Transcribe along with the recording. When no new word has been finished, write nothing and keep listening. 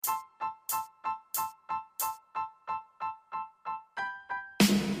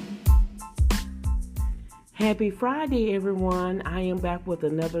Happy Friday, everyone. I am back with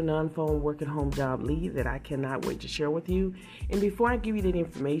another non-phone work-at-home job lead that I cannot wait to share with you. And before I give you that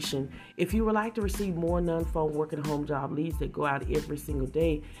information, if you would like to receive more non-phone work-at-home job leads that go out every single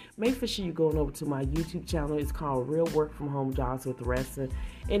day, make sure you're going over to my YouTube channel. It's called Real Work From Home Jobs with Ressa.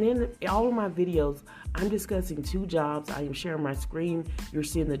 And in all of my videos, I'm discussing two jobs. I am sharing my screen. You're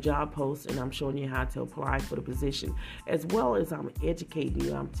seeing the job post, and I'm showing you how to apply for the position, as well as I'm educating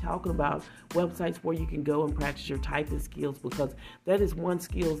you. I'm talking about websites where you can go and practice your typing skills, because that is one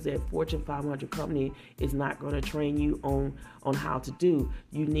skill that Fortune 500 company is not going to train you on how to do.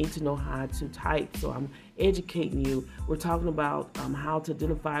 You need to know how to type. So I'm educating you. We're talking about how to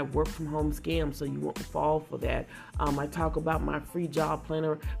identify work from home scams so you won't fall for that. I talk about my free job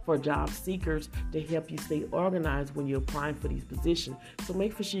planner for job seekers to help you stay organized when you're applying for these positions. So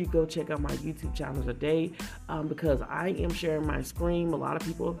make sure you go check out my YouTube channel today, because I am sharing my screen. A lot of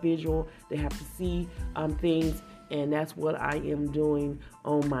people are visual. They have to see things. And that's what I am doing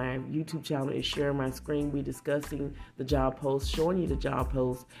on my YouTube channel, is sharing my screen. We're discussing the job post, showing you the job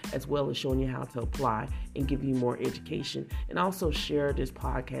post, as well as showing you how to apply and give you more education. And also share this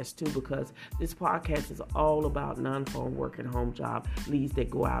podcast too, because this podcast is all about non-phone work and home job leads that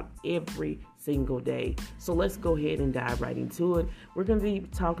go out every single day. So let's go ahead and dive right into it. We're going to be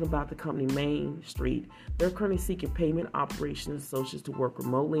talking about the company Main Street. They're currently seeking payment operations associates to work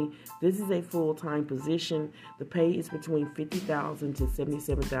remotely. This is a full-time position. The pay is between $50,000 to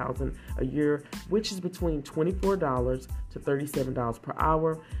 $77,000 a year, which is between $24 to $37 per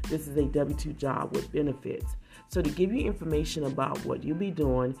hour. This is a W-2 job with benefits. So to give you information about what you'll be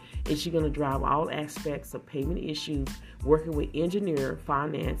doing, is you're going to drive all aspects of payment issues, working with engineer,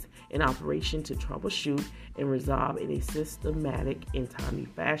 finance, and operation to troubleshoot and resolve in a systematic and timely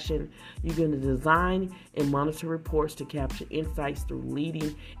fashion. You're going to design and monitor reports to capture insights through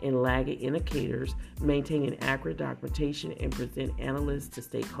leading and lagging indicators, maintaining accurate documentation, and present analysts to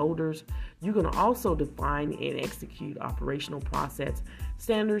stakeholders. You're going to also define and execute operational process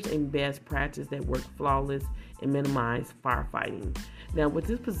standards and best practice that work flawless and minimize firefighting. Now, with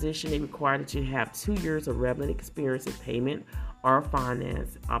this position, they require that you have 2 years of relevant experience in payment or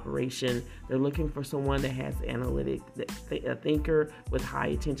finance operation. They're looking for someone that has analytic, a thinker with high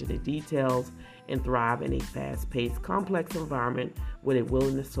attention to details, and thrive in a fast-paced, complex environment with a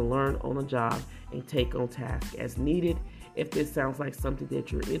willingness to learn on the job and take on tasks as needed. If this sounds like something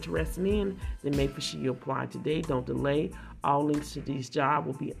that you're interested in, then make sure you apply today. Don't delay. All links to this job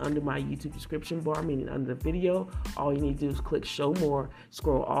will be under my YouTube description bar, meaning under the video. All you need to do is click show more,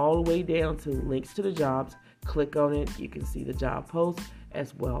 scroll all the way down to links to the jobs, click on it. You can see the job post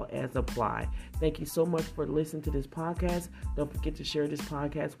as well as apply. Thank you so much for listening to this podcast. Don't forget to share this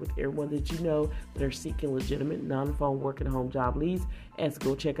podcast with everyone that you know that are seeking legitimate non-phone work at home job leads. And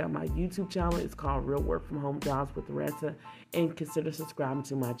go check out my YouTube channel. It's called Real Work From Home Jobs with Ressa. And consider subscribing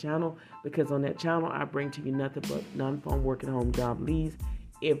to my channel, because on that channel I bring to you nothing but non-phone work at home job leads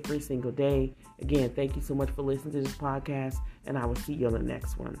every single day. Again, thank you so much for listening to this podcast, and I will see you on the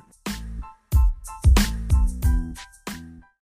next one.